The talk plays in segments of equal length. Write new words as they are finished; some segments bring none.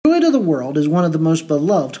to the World is one of the most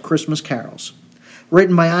beloved Christmas carols.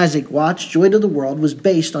 Written by Isaac Watts, Joy to the World was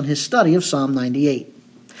based on his study of Psalm 98.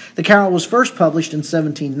 The carol was first published in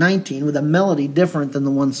 1719 with a melody different than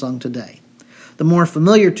the one sung today. The more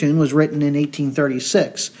familiar tune was written in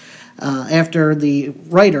 1836, after the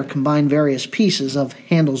writer combined various pieces of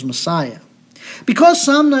Handel's Messiah. Because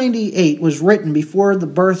Psalm 98 was written before the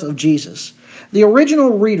birth of Jesus, the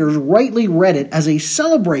original readers rightly read it as a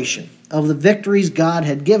celebration of the victories God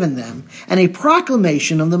had given them and a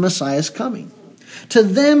proclamation of the Messiah's coming. To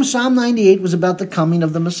them, Psalm 98 was about the coming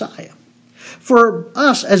of the Messiah. For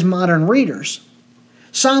us as modern readers,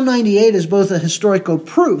 Psalm 98 is both a historical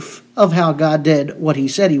proof of how God did what he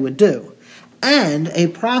said he would do, and a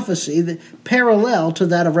prophecy that parallel to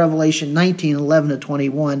that of Revelation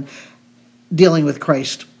 19:11-21, dealing with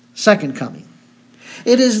Christ's second coming.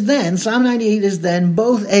 Psalm 98 is then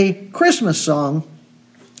both a Christmas song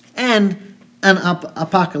and an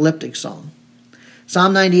apocalyptic song.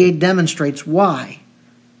 Psalm 98 demonstrates why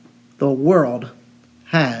the world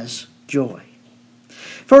has joy.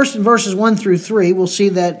 First, in verses 1 through 3, we'll see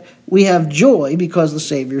that we have joy because the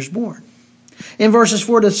Savior is born. In verses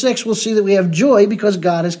 4 to 6, we'll see that we have joy because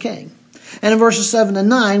God is king. And in verses 7 to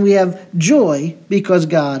 9, we have joy because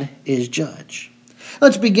God is judge.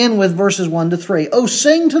 Let's begin with verses 1 to 3. Oh,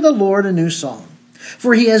 sing to the Lord a new song,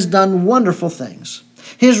 for he has done wonderful things.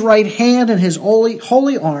 His right hand and his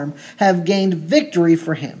holy arm have gained victory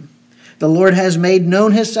for him. The Lord has made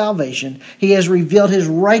known his salvation. He has revealed his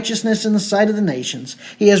righteousness in the sight of the nations.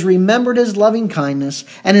 He has remembered his loving kindness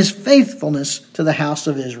and his faithfulness to the house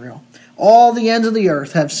of Israel. All the ends of the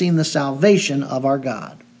earth have seen the salvation of our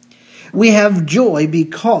God. We have joy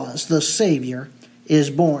because the Savior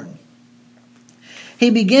is born.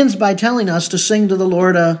 He begins by telling us to sing to the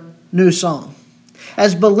Lord a new song.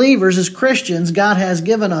 As believers, as Christians, God has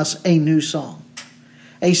given us a new song.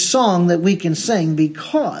 A song that we can sing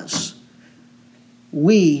because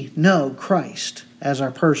we know Christ as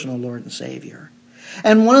our personal Lord and Savior.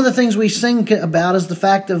 And one of the things we sing about is the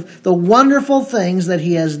fact of the wonderful things that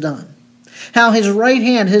he has done. How his right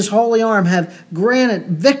hand, his holy arm have granted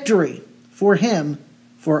victory for him,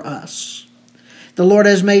 for us. The Lord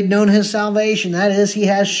has made known his salvation. That is, he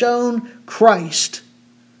has shown Christ,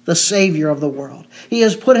 the Savior of the world. He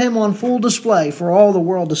has put him on full display for all the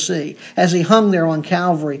world to see as he hung there on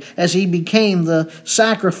Calvary, as he became the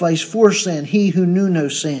sacrifice for sin, he who knew no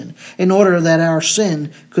sin, in order that our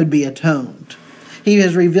sin could be atoned. He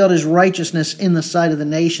has revealed his righteousness in the sight of the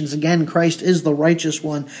nations. Again, Christ is the righteous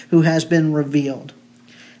one who has been revealed.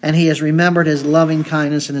 And he has remembered his loving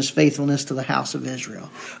kindness and his faithfulness to the house of Israel.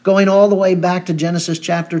 Going all the way back to Genesis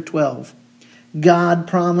chapter 12, God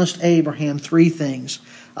promised Abraham three things: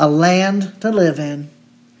 a land to live in,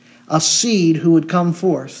 a seed who would come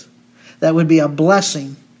forth that would be a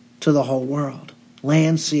blessing to the whole world.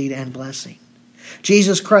 Land, seed, and blessing.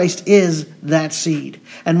 Jesus Christ is that seed.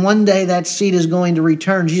 And one day that seed is going to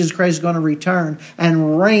return. Jesus Christ is going to return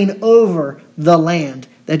and reign over the land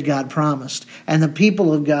that God promised. And the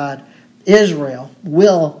people of God, Israel,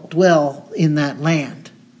 will dwell in that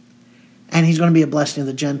land. And he's going to be a blessing to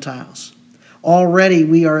the Gentiles. Already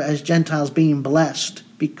we are, as Gentiles, being blessed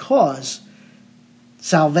because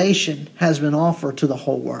salvation has been offered to the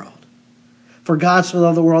whole world. For God so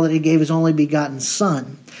loved the world that he gave his only begotten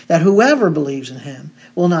Son, that whoever believes in him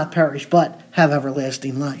will not perish but have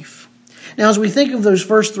everlasting life. Now, as we think of those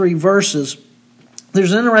first three verses,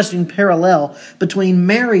 there's an interesting parallel between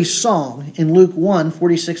Mary's song in Luke 1,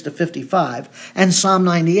 46-55, and Psalm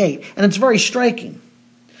 98, and it's very striking.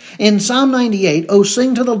 In Psalm 98, "Oh,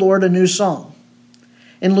 sing to the Lord a new song."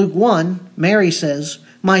 In Luke 1, Mary says,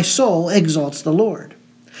 "My soul exalts the Lord."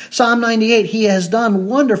 Psalm 98, "He has done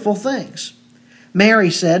wonderful things."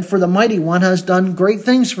 Mary said, "For the Mighty One has done great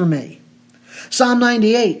things for me." Psalm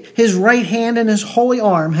 98, "His right hand and his holy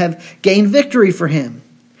arm have gained victory for him."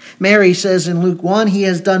 Mary says in Luke 1, "He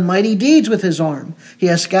has done mighty deeds with his arm. He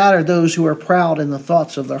has scattered those who are proud in the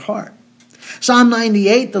thoughts of their heart." Psalm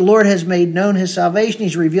 98, "The Lord has made known his salvation.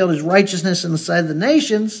 He's revealed his righteousness in the sight of the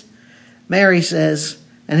nations." Mary says,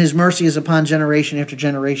 "And his mercy is upon generation after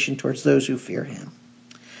generation towards those who fear him."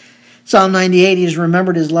 Psalm 98, "He has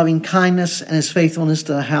remembered his loving kindness and his faithfulness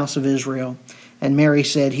to the house of Israel." And Mary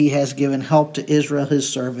said, "He has given help to Israel, his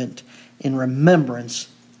servant, in remembrance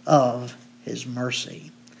of his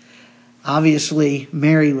mercy." Obviously,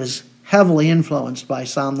 Mary was heavily influenced by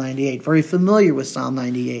Psalm 98, very familiar with Psalm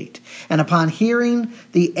 98. And upon hearing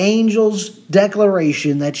the angel's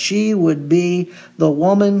declaration that she would be the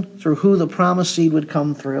woman through who the promised seed would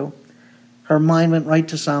come through, her mind went right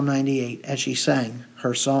to Psalm 98 as she sang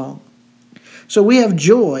her song. So we have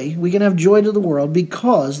joy. We can have joy to the world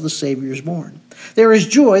because the Savior is born. There is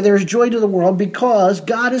joy to the world because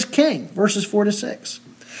God is king. Verses 4 to 6.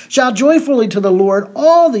 Shout joyfully to the Lord,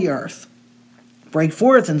 all the earth. Break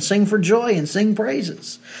forth and sing for joy and sing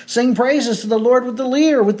praises. Sing praises to the Lord with the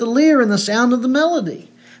lyre and the sound of the melody,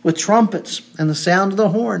 with trumpets and the sound of the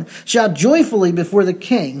horn. Shout joyfully before the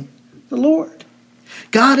King, the Lord.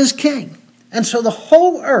 God is king, and so the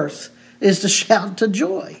whole earth is to shout to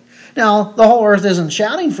joy. Now, the whole earth isn't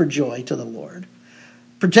shouting for joy to the Lord.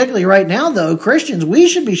 Particularly right now, though, Christians, we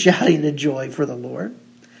should be shouting to joy for the Lord.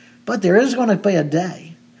 But there is going to be a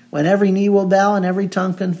day when every knee will bow and every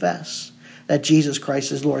tongue confess that Jesus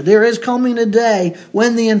Christ is Lord. There is coming a day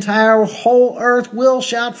when the entire whole earth will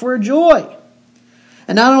shout for joy.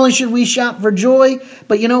 And not only should we shout for joy,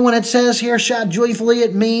 but when it says here, shout joyfully,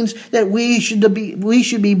 it means that we should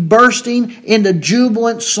be bursting into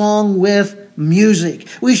jubilant song with music.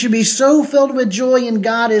 We should be so filled with joy in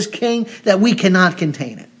God as King that we cannot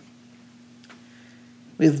contain it.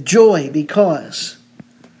 With joy because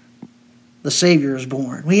the Savior is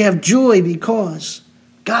born. We have joy because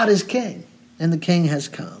God is King and the King has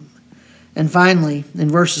come. And finally, in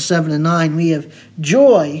verses 7 and 9, we have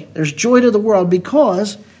joy. There's joy to the world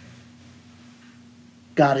because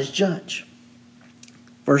God is judge.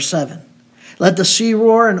 Verse 7. Let the sea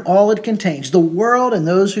roar and all it contains, the world and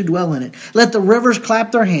those who dwell in it. Let the rivers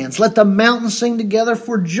clap their hands. Let the mountains sing together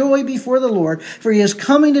for joy before the Lord. For he is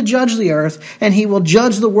coming to judge the earth, and he will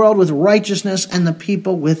judge the world with righteousness and the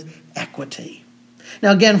people with equity.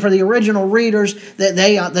 Now again, for the original readers, that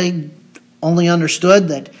they only understood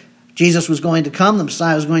that Jesus was going to come, the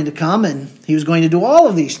Messiah was going to come, and he was going to do all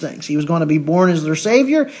of these things. He was going to be born as their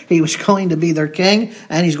Savior, he was going to be their King,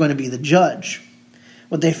 and he's going to be the judge.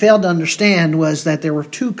 What they failed to understand was that there were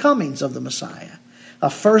two comings of the Messiah. A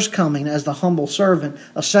first coming as the humble servant,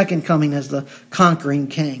 a second coming as the conquering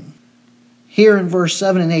king. Here in verse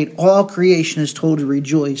 7 and 8, all creation is told to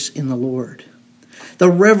rejoice in the Lord. The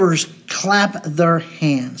rivers clap their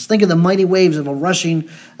hands. Think of the mighty waves of a rushing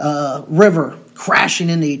river crashing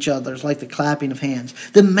into each other. It's like the clapping of hands.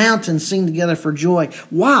 The mountains sing together for joy.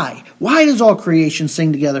 Why? Why does all creation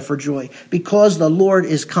sing together for joy? Because the Lord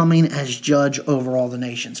is coming as judge over all the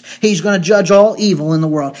nations. He's going to judge all evil in the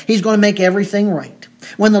world. He's going to make everything right.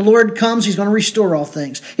 When the Lord comes, he's going to restore all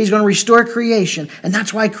things. He's going to restore creation. And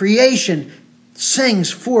that's why creation sings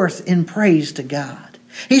forth in praise to God.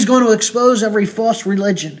 He's going to expose every false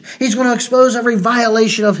religion. He's going to expose every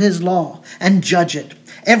violation of his law and judge it.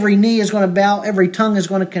 Every knee is going to bow. Every tongue is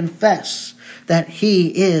going to confess that he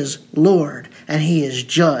is Lord and he is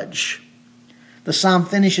judge. The psalm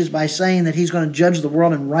finishes by saying that he's going to judge the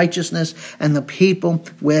world in righteousness and the people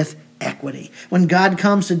with equity. When God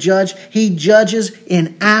comes to judge, he judges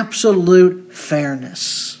in absolute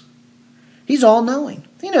fairness. He's all-knowing.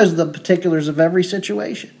 He knows the particulars of every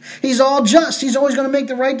situation. He's all just. He's always going to make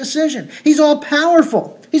the right decision. He's all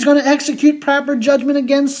powerful. He's going to execute proper judgment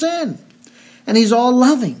against sin. And he's all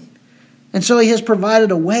loving. And so he has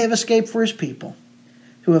provided a way of escape for his people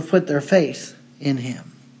who have put their faith in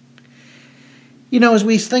him. As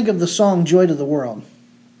we think of the song Joy to the World,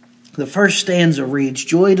 the first stanza reads,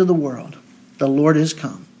 Joy to the world, the Lord is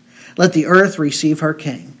come. Let the earth receive her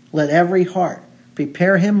King. Let every heart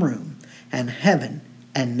prepare him room, and heaven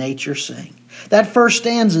and nature sing. That first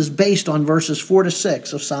stanza is based on verses 4 to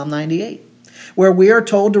 6 of Psalm 98, where we are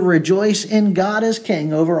told to rejoice in God as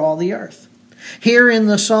King over all the earth. Here in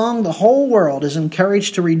the song, the whole world is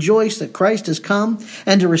encouraged to rejoice that Christ has come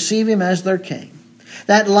and to receive him as their King.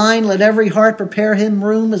 That line, let every heart prepare him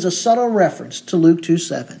room, is a subtle reference to Luke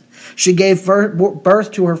 2:7. She gave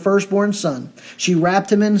birth to her firstborn son. She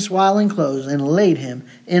wrapped him in swaddling clothes and laid him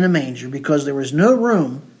in a manger because there was no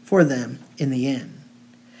room for them in the inn.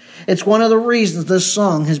 It's one of the reasons this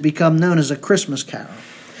song has become known as a Christmas carol.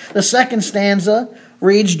 The second stanza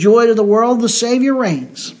reads, Joy to the world, the Savior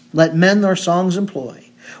reigns. Let men their songs employ,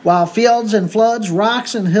 while fields and floods,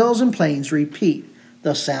 rocks and hills and plains repeat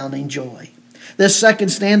the sounding joy. This second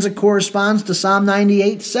stanza corresponds to Psalm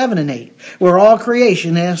 98, 7 and 8, where all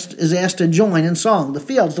creation is asked to join in song, the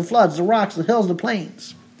fields, the floods, the rocks, the hills, the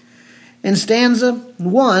plains. In stanza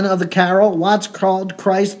 1 of the carol, Watts called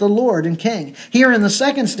Christ the Lord and King. Here in the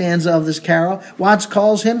second stanza of this carol, Watts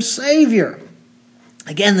calls him Savior.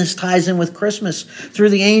 Again, this ties in with Christmas through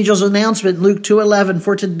the angel's announcement in Luke 2:11,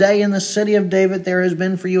 For today in the city of David there has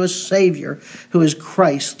been for you a Savior, who is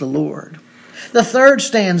Christ the Lord. The third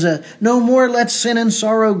stanza, No more let sin and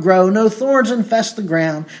sorrow grow, no thorns infest the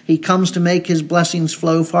ground. He comes to make his blessings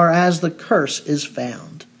flow far as the curse is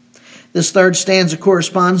found. This third stanza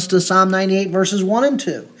corresponds to Psalm 98 verses 1 and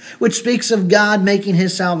 2, which speaks of God making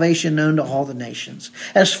his salvation known to all the nations.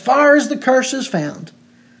 As far as the curse is found,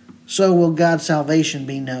 so will God's salvation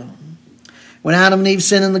be known. When Adam and Eve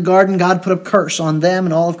sinned in the garden, God put a curse on them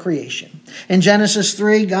and all of creation. In Genesis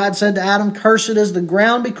 3, God said to Adam, "Cursed is the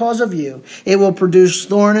ground because of you. It will produce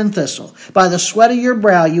thorn and thistle. By the sweat of your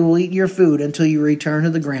brow you will eat your food until you return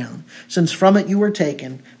to the ground, since from it you were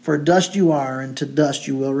taken, for dust you are, and to dust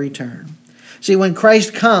you will return." See, when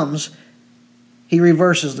Christ comes, he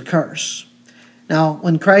reverses the curse. Now,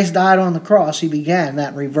 when Christ died on the cross, he began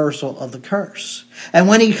that reversal of the curse. And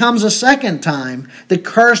when he comes a second time, the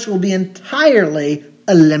curse will be entirely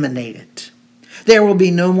eliminated. There will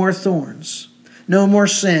be no more thorns, no more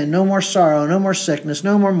sin, no more sorrow, no more sickness,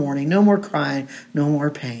 no more mourning, no more crying, no more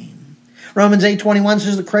pain. Romans 8:21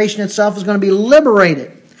 says the creation itself is going to be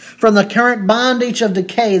liberated from the current bondage of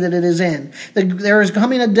decay that it is in. There is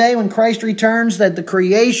coming a day when Christ returns that the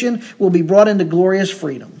creation will be brought into glorious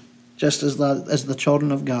freedom, just as the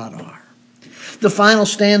children of God are. The final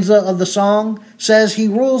stanza of the song says, "He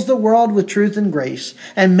rules the world with truth and grace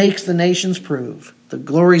and makes the nations prove the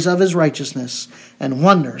glories of his righteousness and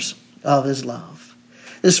wonders of his love."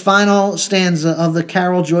 This final stanza of the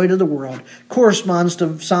carol Joy to the World corresponds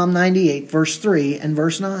to Psalm 98, verse 3 and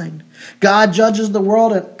verse 9. God judges the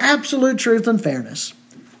world in absolute truth and fairness,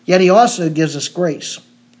 yet he also gives us grace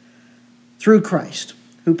through Christ,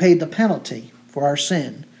 who paid the penalty for our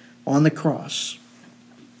sin on the cross.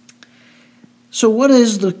 So what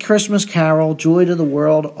is the Christmas carol, Joy to the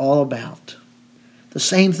World, all about? The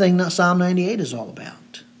same thing that Psalm 98 is all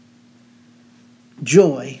about.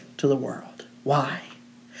 Joy to the world. Why?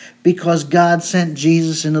 Because God sent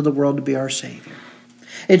Jesus into the world to be our Savior.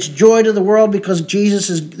 It's joy to the world because Jesus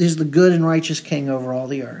is the good and righteous King over all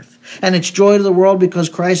the earth. And it's joy to the world because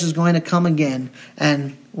Christ is going to come again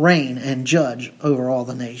and reign and judge over all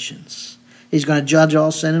the nations. He's going to judge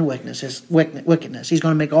all sin and wickedness. He's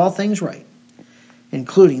going to make all things right,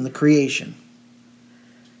 including the creation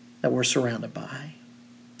that we're surrounded by.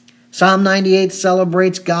 Psalm 98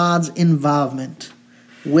 celebrates God's involvement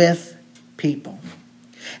with people.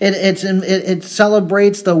 It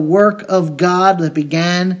celebrates the work of God that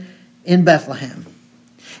began in Bethlehem.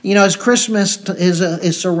 You know, as Christmas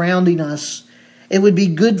is surrounding us, it would be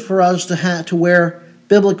good for us to wear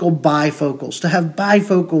biblical bifocals, to have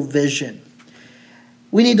bifocal vision.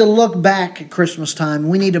 We need to look back at Christmas time.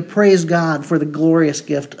 We need to praise God for the glorious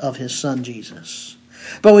gift of his Son, Jesus.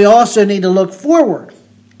 But we also need to look forward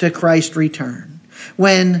to Christ's return,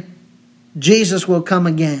 when Jesus will come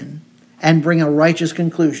again and bring a righteous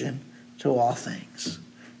conclusion to all things.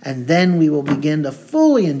 And then we will begin to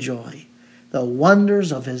fully enjoy the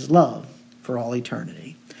wonders of his love for all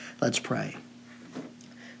eternity. Let's pray.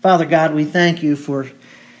 Father God, we thank you for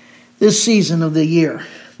this season of the year,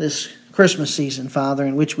 this Christmas season, Father,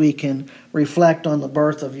 in which we can reflect on the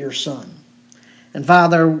birth of your Son. And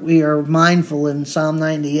Father, we are mindful in Psalm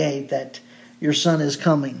 98 that your Son is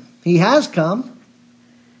coming. He has come.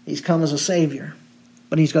 He's come as a Savior.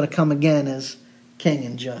 But he's going to come again as King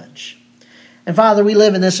and Judge. And Father, we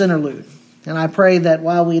live in this interlude. And I pray that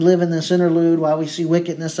while we live in this interlude, while we see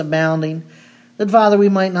wickedness abounding, that Father, we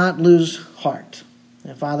might not lose heart.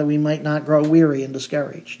 That Father, we might not grow weary and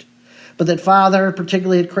discouraged. But that Father,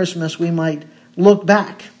 particularly at Christmas, we might look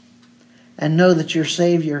back and know that your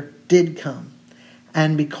Savior did come.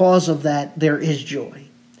 And because of that, there is joy.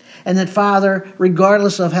 And that, Father,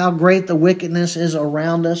 regardless of how great the wickedness is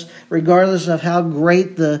around us, regardless of how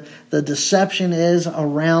great the deception is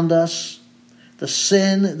around us, the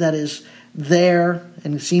sin that is there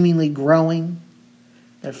and seemingly growing,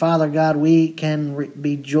 that, Father God, we can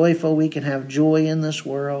be joyful, we can have joy in this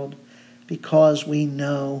world because we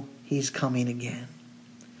know he's coming again.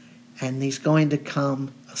 And he's going to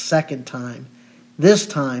come a second time, this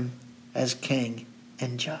time as King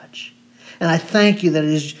and Judge. And I thank you that it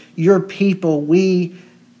is your people. We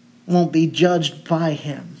won't be judged by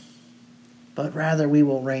him, but rather we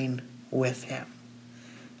will reign with him.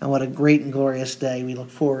 And what a great and glorious day we look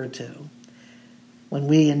forward to when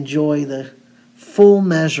we enjoy the full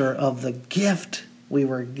measure of the gift we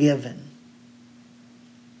were given,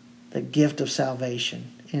 the gift of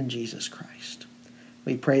salvation in Jesus Christ.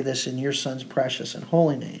 We pray this in your Son's precious and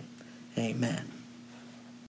holy name. Amen.